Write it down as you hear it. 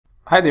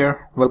Hi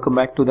there, welcome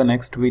back to the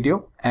next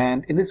video,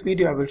 and in this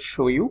video I will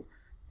show you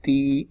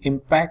the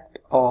impact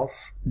of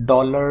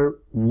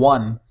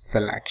 $1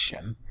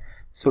 selection.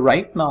 So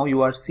right now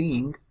you are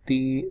seeing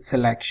the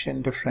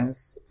selection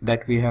difference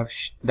that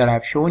I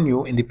have shown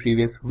you in the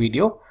previous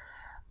video,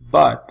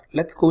 but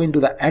let's go into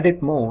the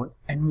edit mode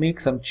and make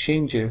some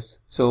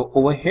changes. So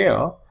over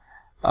here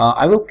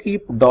I will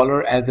keep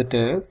dollar as it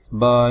is,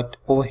 but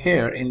over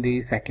here in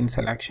the second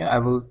selection I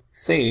will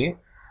say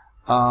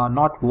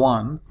not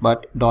 1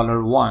 but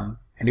 $1.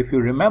 And if you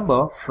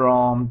remember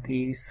from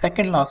the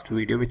second last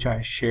video which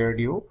I shared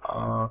you,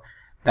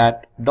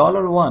 that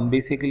 $1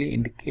 basically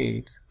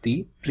indicates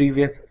the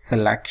previous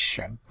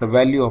selection, the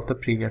value of the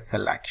previous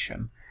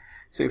selection.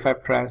 So if I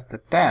press the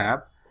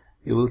tab,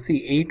 you will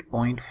see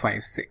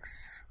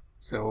 8.56.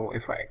 So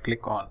if I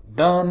click on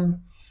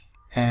done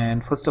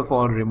and first of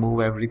all remove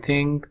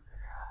everything,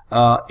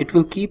 it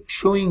will keep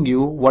showing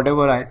you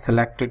whatever I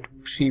selected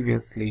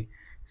previously.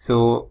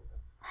 So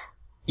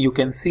you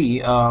can see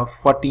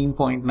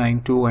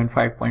 14.92 and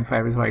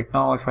 5.5 is right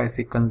now. If I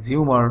say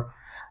consumer,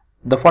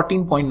 the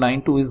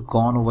 14.92 is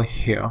gone over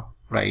here,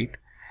 right?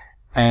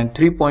 And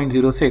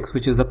 3.06,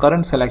 which is the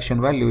current selection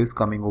value, is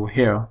coming over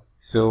here.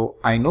 So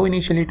I know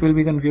initially it will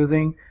be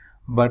confusing,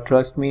 but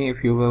trust me,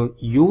 if you will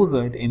use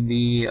it in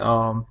the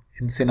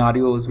in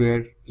scenarios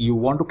where you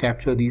want to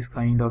capture these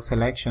kind of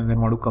selections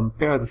and want to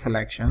compare the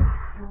selections,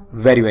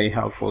 very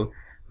helpful.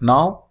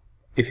 Now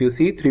if you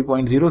see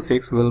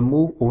 3.06 will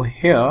move over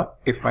here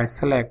if I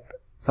select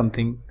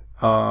something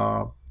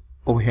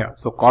over here.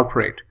 So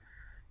corporate,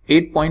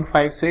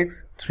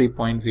 8.56,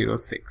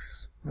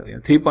 3.06.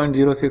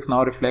 3.06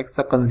 now reflects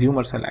the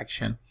consumer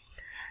selection.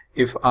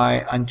 If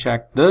I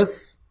uncheck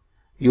this,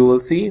 you will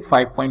see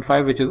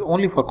 5.5, which is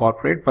only for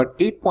corporate, but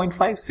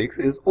 8.56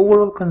 is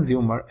overall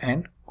consumer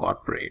and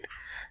corporate.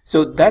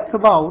 So that's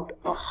about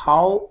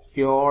how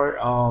your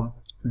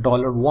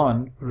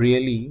 $1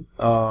 really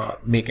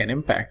make an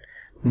impact.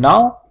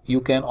 Now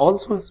you can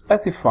also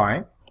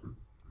specify,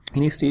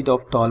 instead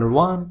of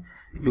 $1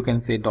 you can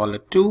say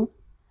 $2.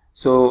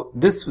 So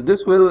this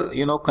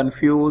will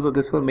confuse, or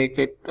this will make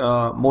it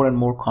more and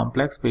more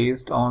complex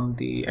based on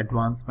the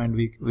advancement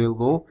we will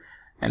go.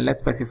 And let's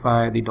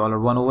specify the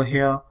 $1 over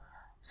here.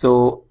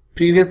 So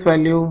previous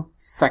value,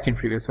 second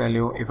previous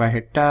value. If I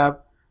hit tab,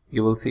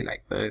 you will see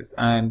like this,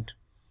 and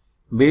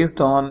based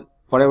on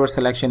whatever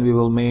selection we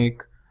will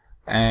make,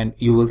 and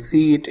you will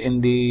see it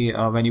in the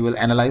when you will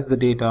analyze the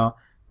data,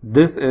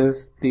 this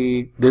is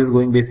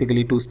going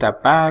basically 2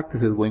 step back,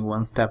 this is going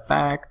 1 step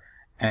back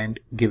and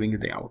giving you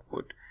the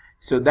output.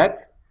 So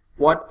that's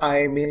what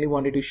I mainly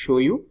wanted to show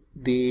you,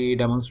 the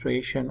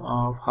demonstration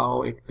of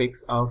how it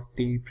picks up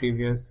the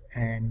previous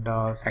and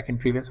second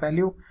previous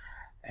value,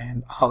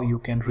 and how you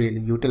can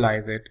really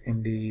utilize it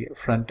in the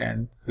front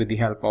end with the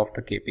help of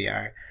the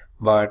KPI.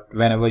 But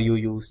whenever you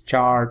use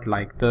chart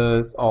like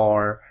this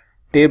or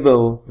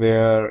table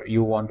where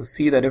you want to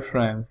see the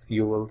difference,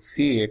 you will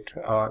see it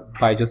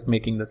by just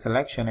making the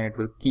selection, and it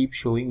will keep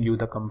showing you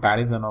the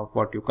comparison of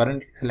what you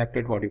currently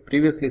selected, what you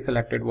previously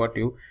selected, what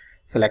you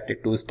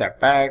selected 2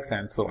 step backs,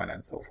 and so on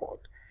and so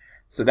forth.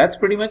 So that's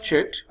pretty much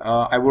it.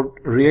 I would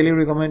really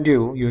recommend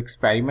you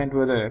experiment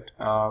with it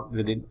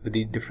with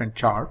the different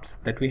charts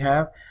that we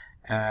have,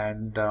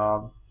 and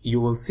you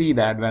will see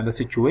that when the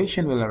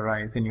situation will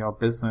arise in your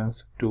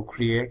business to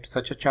create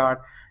such a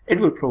chart, it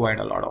will provide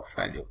a lot of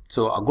value.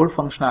 So a good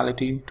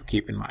functionality to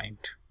keep in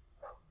mind.